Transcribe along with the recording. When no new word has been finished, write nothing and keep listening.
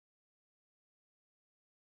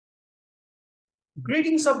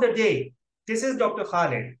Greetings of the day. This is Dr.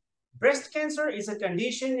 Khalid. Breast cancer is a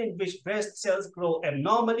condition in which breast cells grow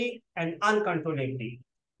abnormally and uncontrollably.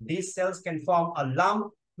 These cells can form a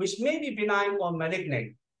lump, which may be benign or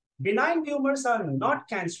malignant. Benign tumors are not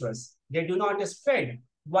cancerous. They do not spread,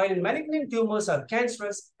 while malignant tumors are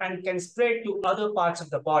cancerous and can spread to other parts of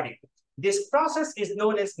the body. This process is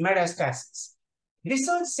known as metastasis.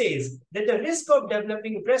 Research says that the risk of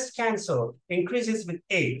developing breast cancer increases with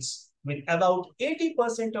age, with about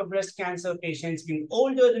 80% of breast cancer patients being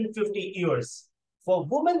older than 50 years. For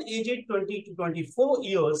women aged 20 to 24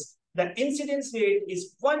 years, the incidence rate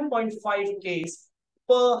is 1.5 case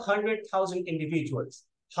per 100,000 individuals.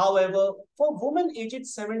 However, for women aged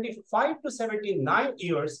 75 to 79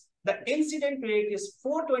 years, the incidence rate is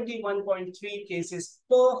 421.3 cases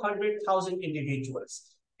per 100,000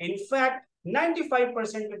 individuals. In fact,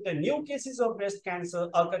 95% of the new cases of breast cancer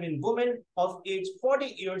occur in women of age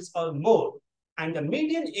 40 years or more, and the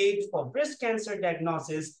median age for breast cancer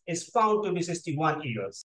diagnosis is found to be 61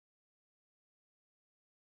 years.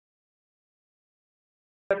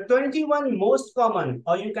 The 21 most common,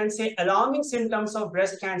 or you can say alarming symptoms of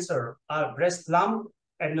breast cancer are breast lump,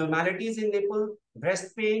 abnormalities in nipple,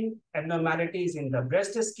 breast pain, abnormalities in the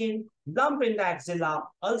breast skin, lump in the axilla,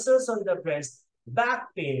 ulcers on the breast, back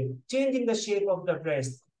pain, change in the shape of the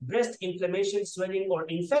breast inflammation, swelling or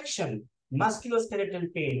infection,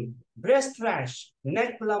 musculoskeletal pain, breast rash,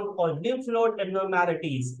 neck lump or lymph node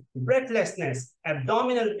abnormalities, breathlessness,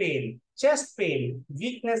 abdominal pain, chest pain,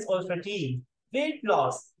 weakness or fatigue, weight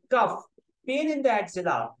loss, cough, pain in the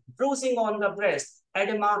axilla, bruising on the breast,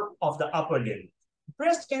 edema of the upper limb.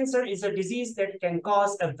 Breast cancer is a disease that can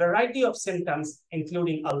cause a variety of symptoms,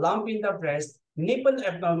 including a lump in the breast, nipple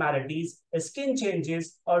abnormalities, skin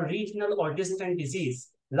changes, or regional or distant disease.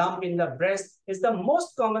 Lump in the breast is the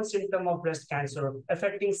most common symptom of breast cancer,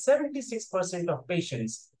 affecting 76% of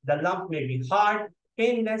patients. The lump may be hard,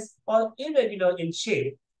 painless, or irregular in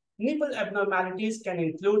shape. Nipple abnormalities can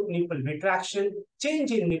include nipple retraction,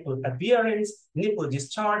 change in nipple appearance, nipple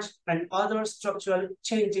discharge, and other structural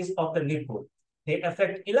changes of the nipple. They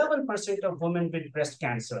affect 11% of women with breast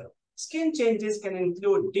cancer. Skin changes can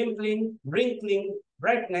include dimpling, wrinkling,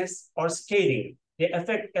 redness, or scaling. They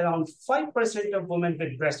affect around 5% of women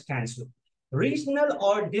with breast cancer. Regional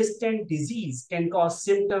or distant disease can cause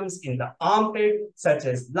symptoms in the armpit, such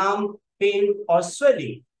as lump, pain, or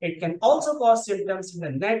swelling. It can also cause symptoms in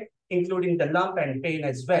the neck, including the lump and pain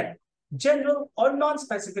as well. General or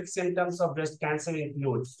non-specific symptoms of breast cancer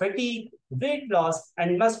include fatigue, weight loss,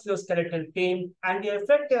 and musculoskeletal pain, and they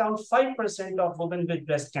affect around 5% of women with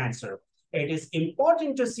breast cancer. It is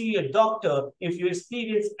important to see a doctor if you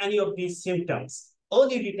experience any of these symptoms.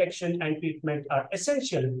 Early detection and treatment are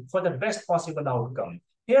essential for the best possible outcome.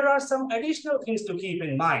 Here are some additional things to keep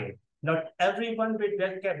in mind. Not everyone with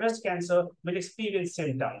breast cancer will experience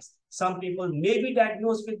symptoms. Some people may be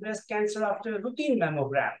diagnosed with breast cancer after a routine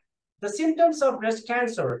mammogram. The symptoms of breast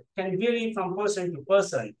cancer can vary from person to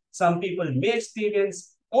person. Some people may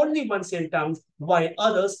experience only one symptom, while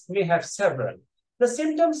others may have several. The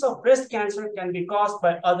symptoms of breast cancer can be caused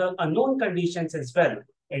by other unknown conditions as well.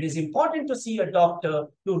 It is important to see a doctor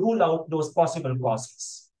to rule out those possible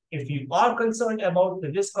causes. If you are concerned about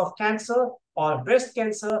the risk of cancer or breast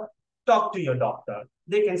cancer, talk to your doctor.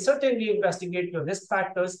 They can certainly investigate your risk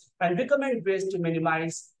factors and recommend ways to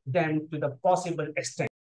minimize them to the possible extent.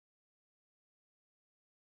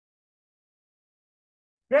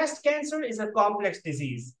 Breast cancer is a complex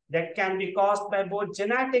disease that can be caused by both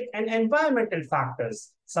genetic and environmental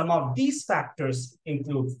factors. Some of these factors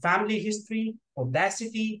include family history,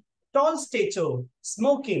 obesity, tall stature,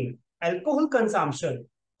 smoking, alcohol consumption,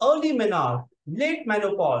 early menarche, late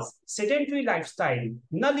menopause, sedentary lifestyle,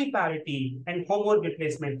 nulliparity, and hormone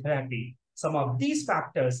replacement therapy. Some of these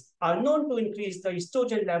factors are known to increase the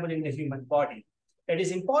estrogen level in the human body. It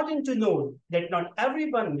is important to note that not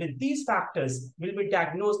everyone with these factors will be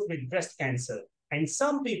diagnosed with breast cancer, and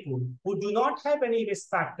some people who do not have any risk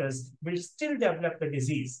factors will still develop the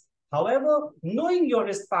disease. However, knowing your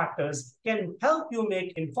risk factors can help you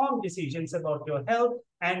make informed decisions about your health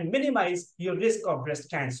and minimize your risk of breast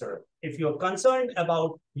cancer. If you're concerned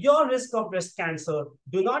about your risk of breast cancer,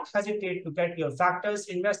 do not hesitate to get your factors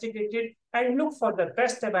investigated and look for the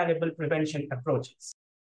best available prevention approaches.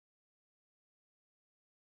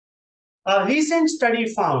 A recent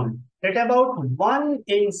study found that about 1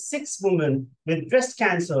 in 6 women with breast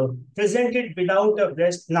cancer presented without a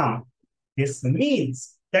breast lump. This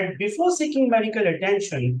means that before seeking medical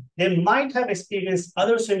attention, they might have experienced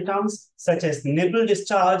other symptoms such as nipple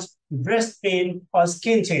discharge, breast pain, or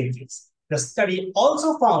skin changes. The study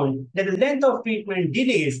also found that the length of treatment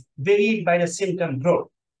delays varied by the symptom group.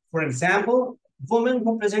 For example, women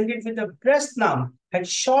who presented with a breast lump had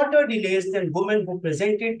shorter delays than women who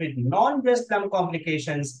presented with non-breast lump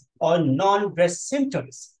complications or non-breast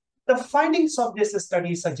symptoms. The findings of this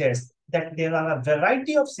study suggest that there are a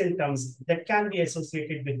variety of symptoms that can be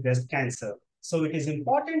associated with breast cancer. So it is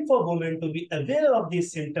important for women to be aware of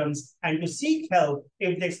these symptoms and to seek help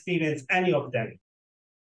if they experience any of them.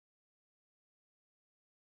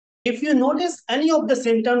 If you notice any of the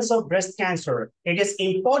symptoms of breast cancer, it is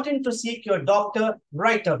important to seek your doctor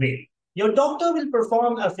right away. Your doctor will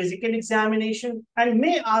perform a physical examination and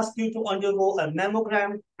may ask you to undergo a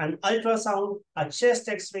mammogram, an ultrasound, a chest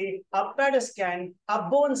x-ray, a PET scan, a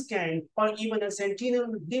bone scan, or even a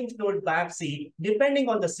sentinel lymph node biopsy, depending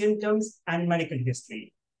on the symptoms and medical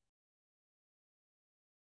history.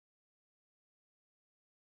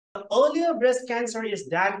 The earlier breast cancer is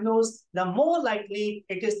diagnosed, the more likely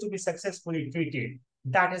it is to be successfully treated.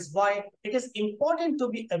 That is why it is important to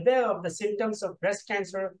be aware of the symptoms of breast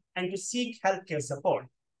cancer and to seek healthcare support.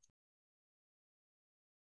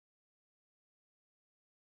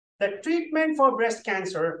 The treatment for breast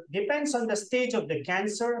cancer depends on the stage of the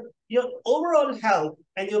cancer, your overall health,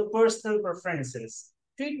 and your personal preferences.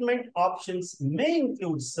 Treatment options may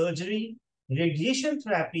include surgery, radiation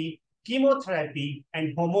therapy, chemotherapy,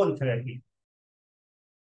 and hormone therapy.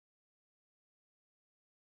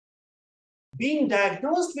 Being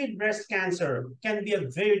diagnosed with breast cancer can be a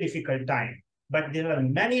very difficult time, but there are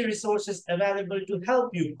many resources available to help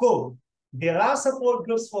you cope. There are support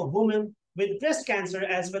groups for women with breast cancer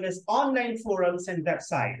as well as online forums and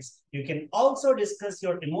websites. You can also discuss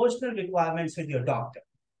your emotional requirements with your doctor.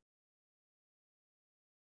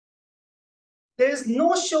 There is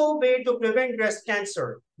no sure way to prevent breast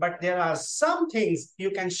cancer, but there are some things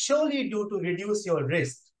you can surely do to reduce your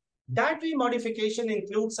risk. Dietary modification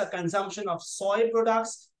includes a consumption of soy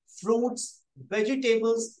products, fruits,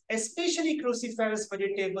 vegetables, especially cruciferous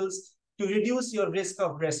vegetables, to reduce your risk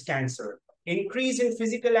of breast cancer. Increase in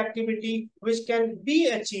physical activity, which can be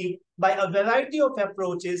achieved by a variety of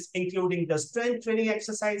approaches, including the strength training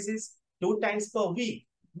exercises 2 times per week,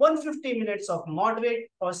 150 minutes of moderate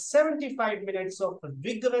or 75 minutes of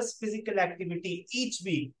vigorous physical activity each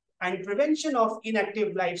week, and prevention of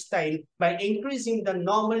inactive lifestyle by increasing the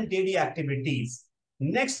normal daily activities.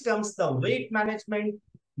 Next comes the weight management.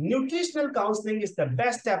 Nutritional counseling is the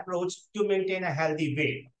best approach to maintain a healthy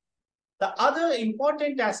weight. The other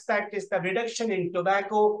important aspect is the reduction in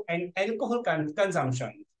tobacco and alcohol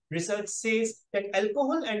consumption. Research says that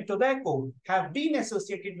alcohol and tobacco have been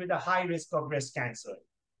associated with a high risk of breast cancer.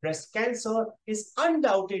 Breast cancer is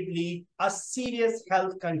undoubtedly a serious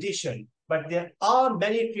health condition, but there are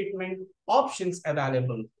many treatment options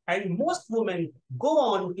available, and most women go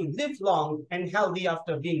on to live long and healthy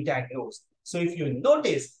after being diagnosed. So if you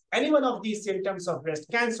notice any one of these symptoms of breast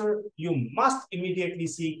cancer, you must immediately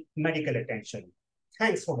seek medical attention.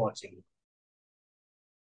 Thanks for watching.